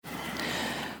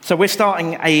So we're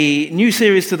starting a new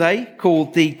series today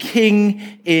called The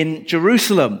King in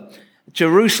Jerusalem.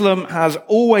 Jerusalem has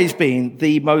always been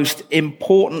the most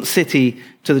important city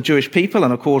to the Jewish people,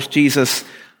 and of course Jesus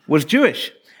was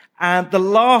Jewish. And the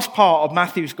last part of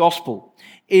Matthew's gospel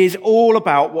is all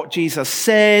about what Jesus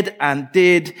said and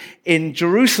did in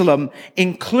Jerusalem,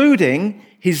 including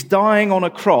his dying on a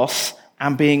cross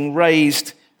and being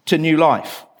raised to new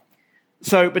life.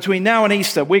 So between now and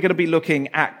Easter, we're going to be looking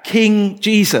at King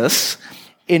Jesus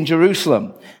in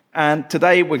Jerusalem. And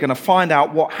today we're going to find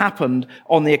out what happened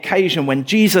on the occasion when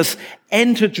Jesus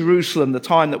entered Jerusalem, the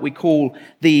time that we call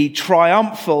the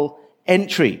triumphal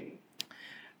entry.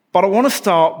 But I want to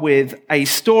start with a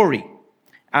story.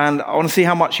 And I want to see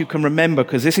how much you can remember,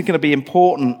 because this is going to be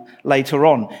important later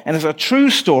on. And it's a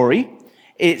true story.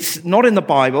 It's not in the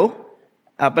Bible,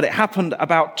 but it happened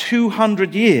about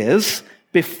 200 years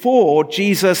before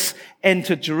Jesus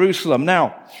entered Jerusalem.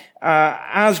 Now,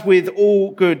 as with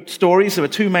all good stories, there are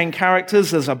two main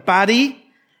characters. There's a baddie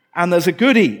and there's a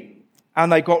goodie,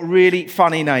 and they got really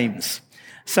funny names.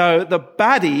 So the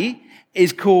baddie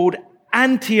is called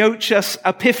Antiochus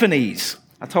Epiphanes.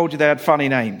 I told you they had funny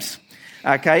names.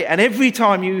 Okay, and every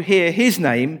time you hear his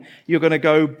name, you're going to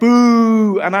go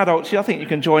boo. And adults, I think you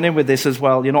can join in with this as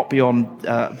well. You're not beyond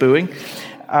booing.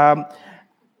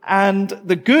 And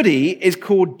the goodie is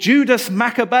called Judas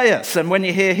Maccabeus. And when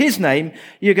you hear his name,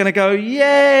 you're going to go,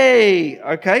 yay!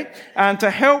 Okay? And to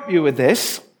help you with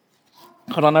this,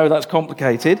 and I know that's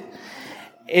complicated,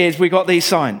 is we got these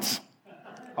signs.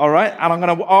 All right? And I'm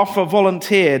going to offer a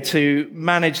volunteer to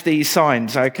manage these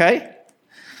signs, okay?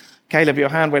 Caleb, your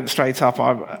hand went straight up.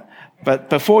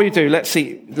 But before you do, let's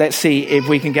see if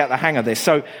we can get the hang of this.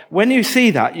 So when you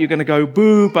see that, you're going to go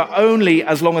boo, but only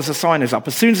as long as the sign is up.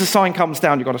 As soon as the sign comes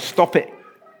down, you've got to stop it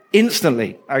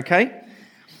instantly, okay?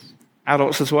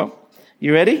 Adults as well.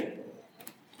 You ready?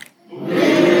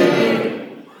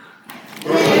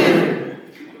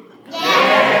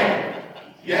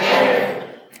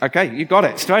 Okay, you got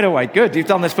it straight away. Good, you've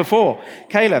done this before.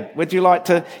 Caleb, would you like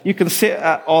to, you can sit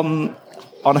on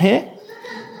here.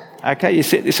 Okay, you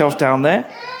sit yourself down there.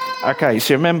 Okay,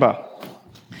 so remember,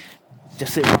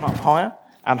 just sit one up higher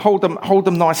and hold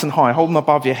them nice and high. Hold them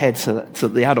above your head so that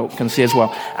the adult can see as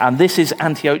well. And this is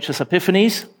Antiochus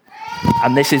Epiphanes,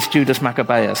 and this is Judas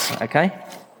Maccabeus. Okay,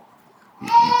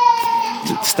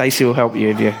 Stacey will help you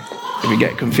if you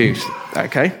get confused.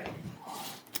 Okay,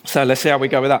 so let's see how we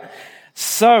go with that.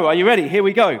 So, are you ready? Here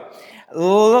we go.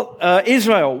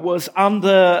 Israel was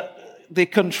under the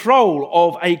control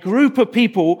of a group of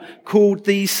people called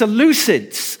the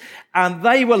Seleucids, and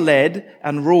they were led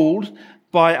and ruled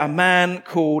by a man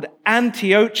called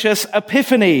Antiochus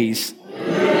Epiphanes.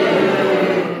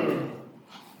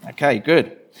 Okay,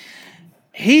 good.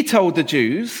 He told the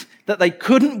Jews that they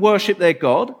couldn't worship their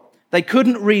God, they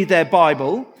couldn't read their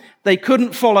Bible, they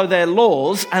couldn't follow their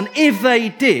laws, and if they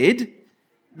did,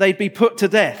 they'd be put to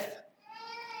death.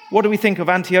 What do we think of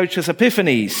Antiochus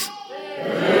Epiphanes?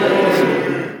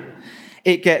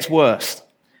 It gets worse.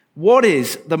 What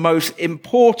is the most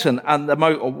important and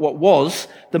what was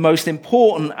the most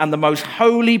important and the most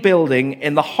holy building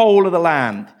in the whole of the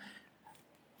land?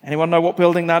 Anyone know what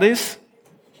building that is?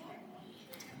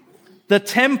 The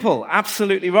temple,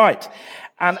 absolutely right.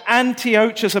 And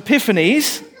Antiochus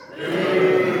Epiphanes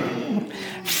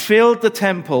filled the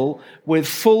temple with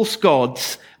false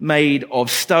gods made of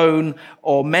stone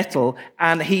or metal,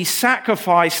 and he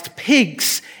sacrificed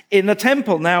pigs in the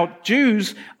temple. Now,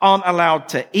 Jews aren't allowed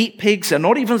to eat pigs. They're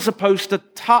not even supposed to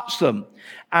touch them.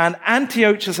 And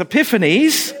Antiochus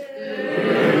Epiphanes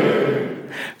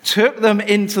took them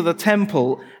into the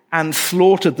temple and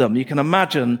slaughtered them. You can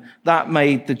imagine that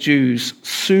made the Jews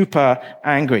super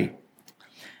angry.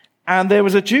 And there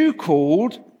was a Jew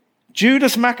called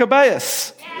Judas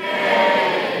Maccabeus,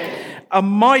 a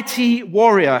mighty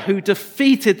warrior who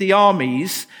defeated the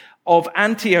armies of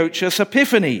Antiochus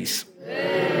Epiphanes.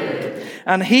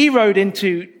 And he rode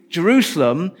into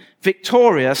Jerusalem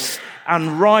victorious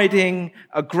and riding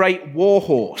a great war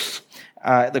horse.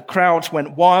 The crowds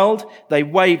went wild. They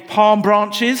waved palm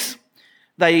branches.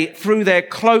 They threw their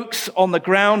cloaks on the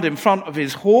ground in front of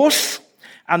his horse,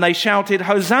 and they shouted,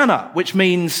 Hosanna, which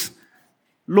means,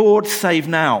 Lord, save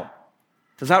now.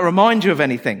 Does that remind you of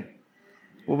anything?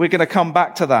 Well, we're going to come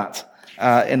back to that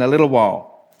in a little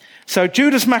while. So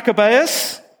Judas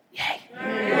Maccabeus. Yay.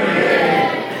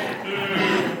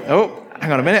 Oh,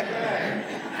 hang on a minute.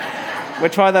 We'll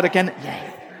try that again.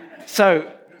 Yay.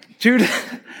 So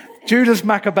Judas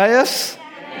Maccabeus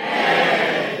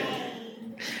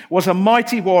was a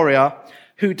mighty warrior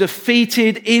who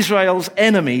defeated Israel's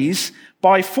enemies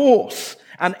by force.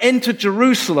 and entered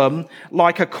Jerusalem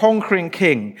like a conquering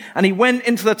king. And he went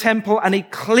into the temple and he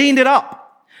cleaned it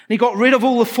up. And he got rid of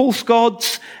all the false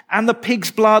gods and the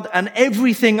pig's blood and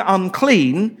everything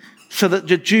unclean so that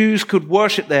the Jews could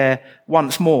worship there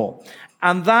once more.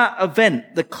 And that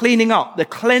event, the cleaning up, the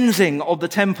cleansing of the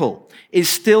temple, is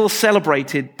still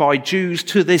celebrated by Jews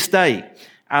to this day.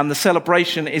 And the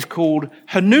celebration is called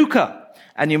Hanukkah.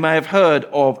 And you may have heard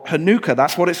of Hanukkah.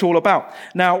 That's what it's all about.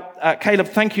 Now, Caleb,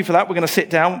 thank you for that. We're going to sit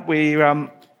down.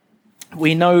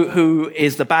 We know who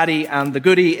is the baddie and the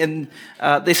goodie in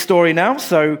this story now.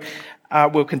 So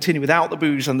we'll continue without the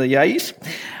boos and the yays.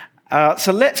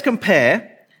 So let's compare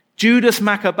Judas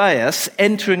Maccabeus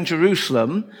entering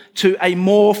Jerusalem to a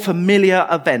more familiar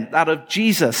event, that of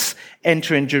Jesus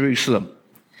entering Jerusalem.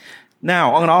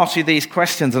 Now, I'm going to ask you these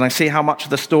questions and I see how much of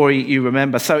the story you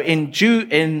remember. So in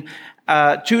Judas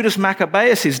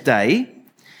Maccabeus' day,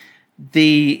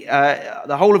 the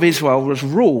whole of Israel was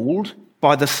ruled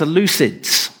by the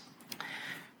Seleucids.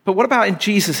 But what about in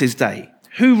Jesus' day?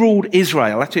 Who ruled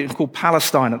Israel? Actually, it was called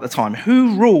Palestine at the time.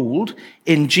 Who ruled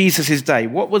in Jesus' day?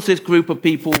 What was this group of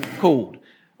people called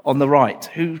on the right?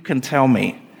 Who can tell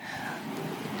me?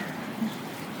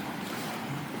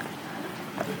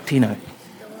 Tino.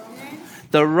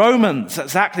 The Romans.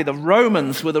 Exactly. The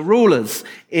Romans were the rulers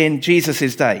in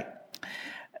Jesus' day.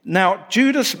 Now,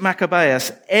 Judas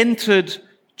Maccabeus entered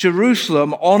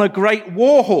Jerusalem on a great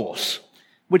war horse,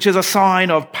 which is a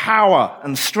sign of power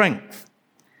and strength.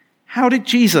 How did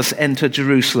Jesus enter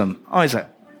Jerusalem, Isaac?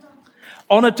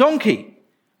 On a donkey,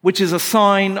 which is a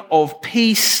sign of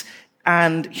peace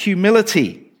and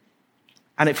humility.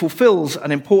 And it fulfills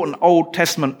an important Old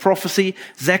Testament prophecy,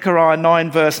 Zechariah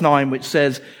 9 verse 9, which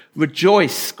says,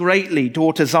 "Rejoice greatly,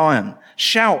 daughter Zion.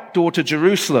 Shout, daughter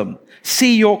Jerusalem.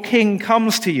 See, your king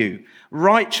comes to you,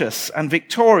 righteous and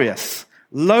victorious,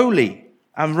 lowly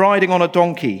and riding on a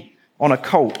donkey, on a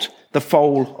colt, the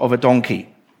foal of a donkey."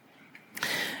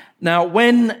 Now,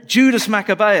 when Judas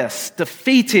Maccabeus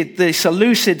defeated the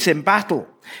Seleucids in battle,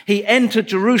 he entered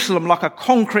Jerusalem like a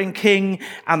conquering king,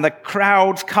 and the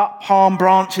crowds cut palm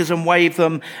branches and waved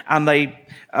them, and they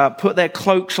put their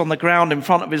cloaks on the ground in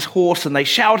front of his horse, and they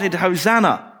shouted,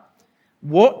 "Hosanna."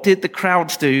 What did the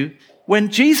crowds do when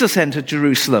Jesus entered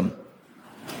Jerusalem?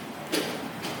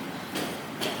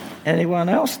 Anyone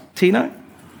else? Tino?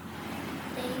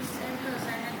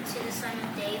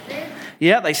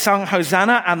 Yeah, they sung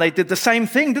Hosanna, and they did the same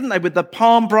thing, didn't they? With the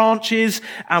palm branches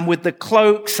and with the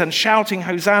cloaks and shouting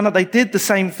Hosanna, they did the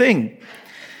same thing.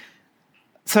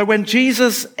 So when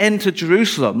Jesus entered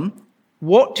Jerusalem,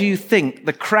 what do you think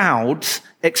the crowds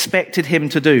expected him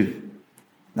to do?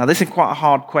 Now, this is quite a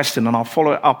hard question, and I'll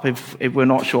follow it up if we're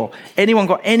not sure. Anyone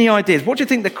got any ideas? What do you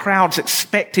think the crowds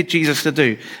expected Jesus to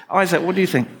do? Isaac, what do you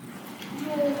think?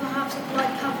 Well, perhaps like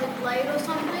have a blade or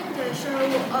something to show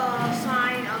a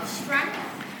sign of strength.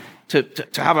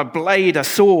 To have a blade, a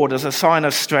sword as a sign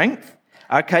of strength.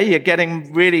 Okay, you're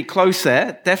getting really close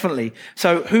there, definitely.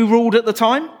 So who ruled at the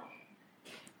time?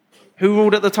 Who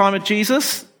ruled at the time of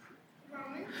Jesus?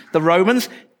 Romans. The Romans.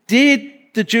 Did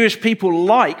the Jewish people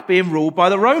like being ruled by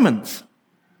the Romans?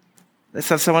 Let's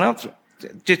have someone else.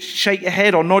 Just shake your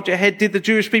head or nod your head. Did the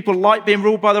Jewish people like being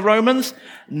ruled by the Romans?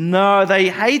 No, they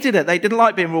hated it. They didn't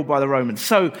like being ruled by the Romans.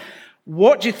 So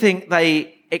what do you think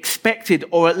they expected,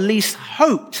 or at least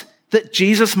hoped, that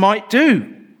Jesus might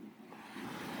do?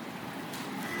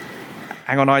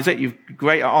 Hang on, Isaac. You're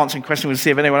great at answering questions. We'll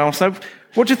see if anyone else knows.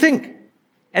 What do you think?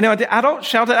 Any idea? Adults,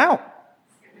 shout it out.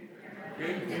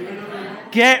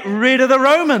 Get rid of the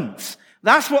Romans.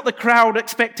 That's what the crowd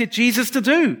expected Jesus to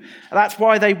do. That's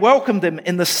why they welcomed him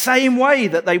in the same way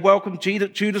that they welcomed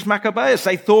Judas Maccabeus.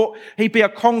 They thought he'd be a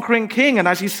conquering king, and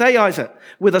as you say, Isaac,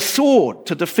 with a sword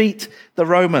to defeat the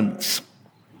Romans.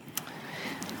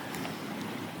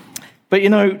 But you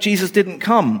know, Jesus didn't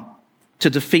come to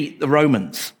defeat the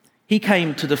Romans. He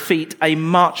came to defeat a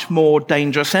much more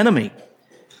dangerous enemy.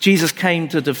 Jesus came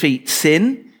to defeat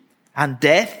sin and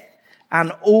death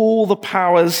and all the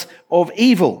powers of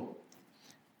evil.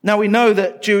 Now we know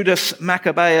that Judas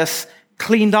Maccabeus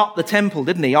cleaned up the temple,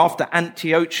 didn't he? After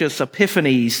Antiochus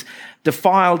Epiphanes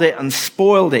defiled it and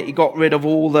spoiled it. He got rid of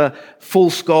all the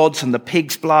false gods and the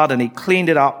pig's blood, and he cleaned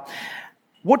it up.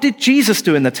 What did Jesus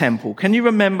do in the temple? Can you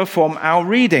remember from our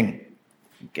reading?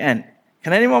 Again,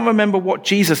 can anyone remember what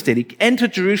Jesus did? He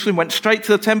entered Jerusalem, went straight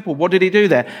to the temple. What did he do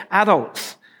there?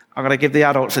 Adults. I'm going to give the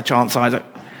adults a chance, Isaac.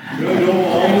 You know,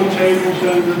 all the tables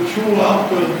and the threw out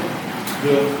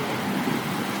the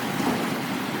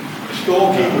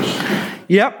storekeepers.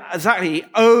 Yep, exactly. He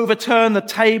overturned the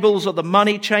tables of the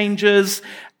money changers,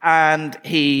 and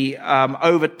he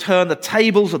overturned the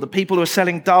tables of the people who were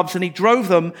selling doves, and he drove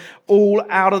them all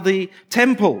out of the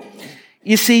temple.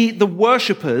 You see, the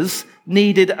worshippers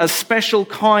needed a special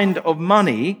kind of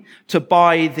money to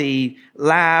buy the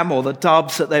lamb or the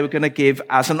doves that they were going to give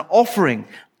as an offering.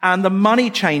 And the money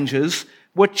changers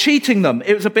were cheating them.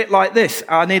 It was a bit like this.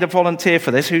 I need a volunteer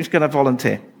for this. Who's going to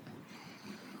volunteer?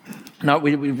 No,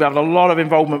 we've had a lot of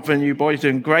involvement from you boys,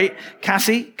 doing great.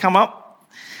 Cassie, come up.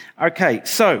 Okay,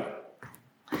 so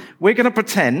we're going to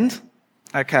pretend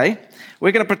that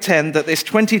this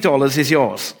 $20 is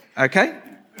yours, okay?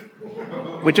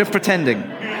 We're just pretending.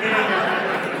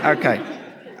 Okay.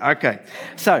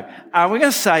 So we're going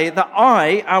to say that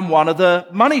I am one of the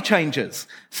money changers.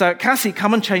 So Cassie,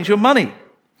 come and change your money.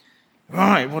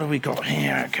 Right, what have we got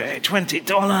here? Okay,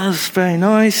 $20, very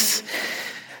nice.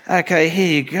 Okay,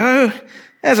 here you go.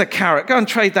 There's a carrot. Go and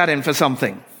trade that in for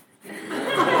something.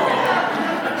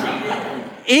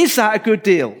 Is that a good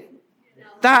deal?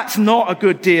 That's not a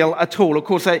good deal at all. Of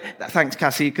course, thanks,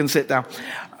 Cassie, you can sit down.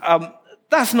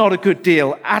 That's not a good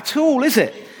deal at all, is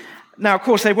it? Now, of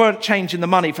course, they weren't changing the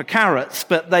money for carrots,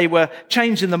 but they were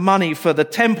changing the money for the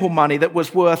temple money that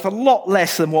was worth a lot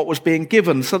less than what was being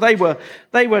given. So they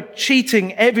were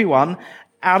cheating everyone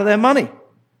out of their money.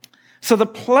 So the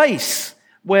place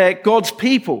where God's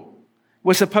people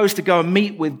were supposed to go and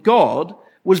meet with God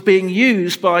was being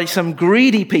used by some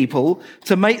greedy people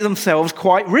to make themselves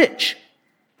quite rich.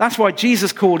 That's why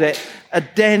Jesus called it a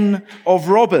den of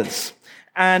robbers.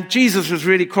 And Jesus was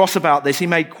really cross about this. He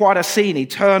made quite a scene. He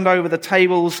turned over the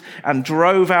tables and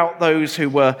drove out those who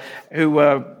were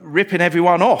ripping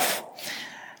everyone off.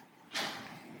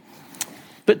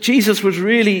 But Jesus was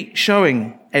really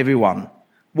showing everyone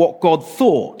what God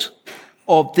thought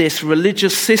of this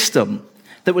religious system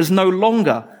that was no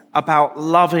longer about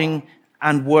loving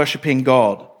and worshiping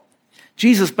God.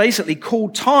 Jesus basically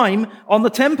called time on the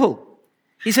temple.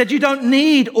 He said, you don't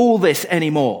need all this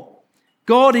anymore.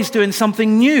 God is doing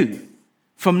something new.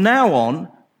 From now on,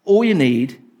 all you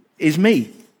need is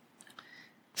me.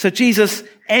 So Jesus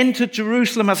entered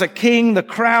Jerusalem as a king. The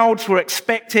crowds were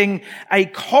expecting a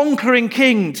conquering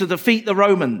king to defeat the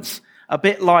Romans, a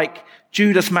bit like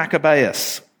Judas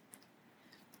Maccabeus.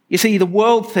 You see, the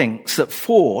world thinks that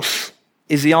force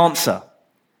is the answer.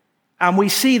 And we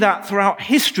see that throughout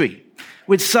history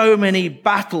with so many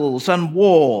battles and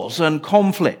wars and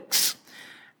conflicts.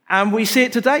 And we see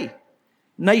it today.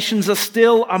 Nations are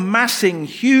still amassing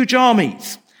huge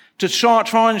armies to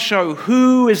try and show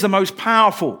who is the most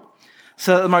powerful,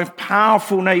 so that the most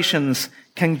powerful nations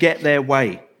can get their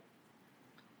way.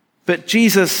 But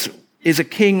Jesus is a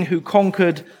king who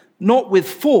conquered not with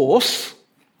force,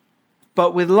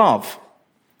 but with love.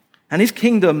 And his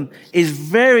kingdom is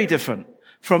very different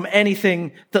from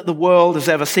anything that the world has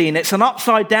ever seen. It's an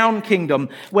upside-down kingdom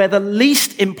where the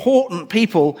least important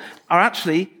people are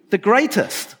actually the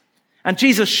greatest. And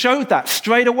Jesus showed that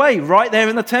straight away, right there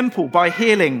in the temple, by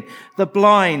healing the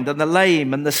blind and the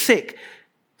lame and the sick,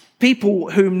 people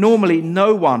whom normally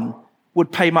no one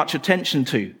would pay much attention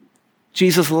to.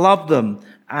 Jesus loved them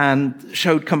and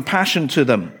showed compassion to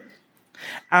them.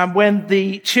 And when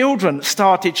the children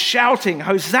started shouting,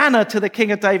 Hosanna to the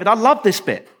King of David, I love this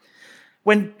bit.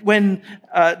 When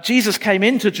Jesus came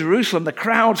into Jerusalem, the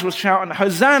crowds were shouting,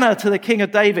 Hosanna to the King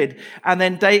of David. And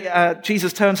then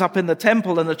Jesus turns up in the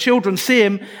temple and the children see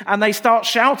him and they start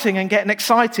shouting and getting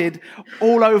excited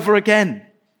all over again.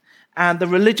 And the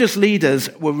religious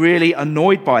leaders were really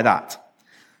annoyed by that.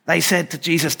 They said to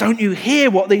Jesus, don't you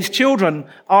hear what these children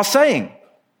are saying?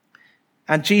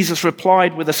 And Jesus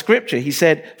replied with a scripture. He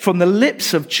said, from the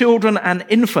lips of children and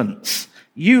infants,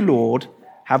 you, Lord,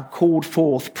 have called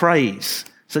forth praise.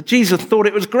 So Jesus thought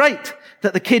it was great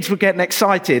that the kids were getting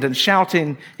excited and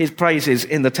shouting his praises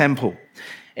in the temple.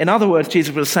 In other words,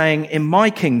 Jesus was saying, in my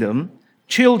kingdom,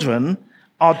 children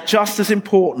are just as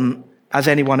important as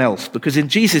anyone else, because in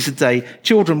Jesus' day,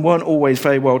 children weren't always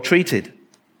very well treated.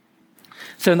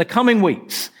 So in the coming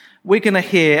weeks, we're going to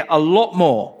hear a lot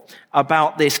more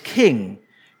about this king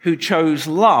who chose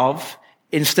love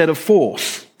instead of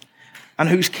force, and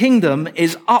whose kingdom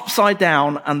is upside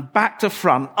down and back to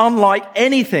front, unlike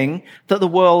anything that the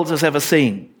world has ever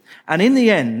seen. And in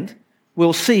the end,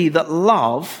 we'll see that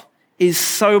love is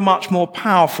so much more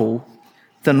powerful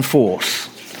than force.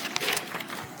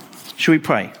 Should we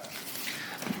pray?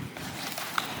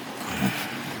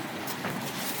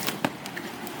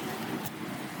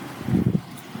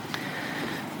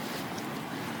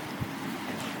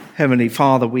 Heavenly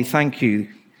Father, we thank you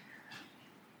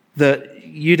that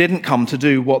you didn't come to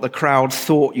do what the crowds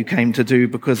thought you came to do,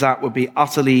 because that would be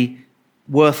utterly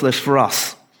worthless for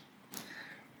us.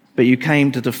 but you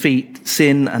came to defeat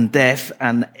sin and death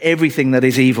and everything that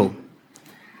is evil.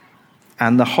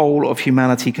 And the whole of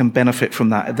humanity can benefit from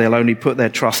that if they'll only put their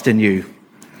trust in you.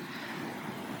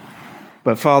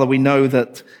 But Father, we know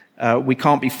that we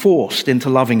can't be forced into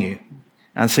loving you.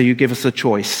 And so you give us a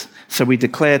choice. So we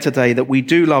declare today that we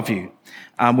do love you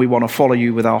and we want to follow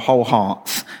you with our whole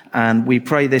hearts. And we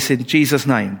pray this in Jesus'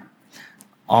 name.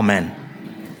 Amen.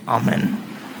 Amen.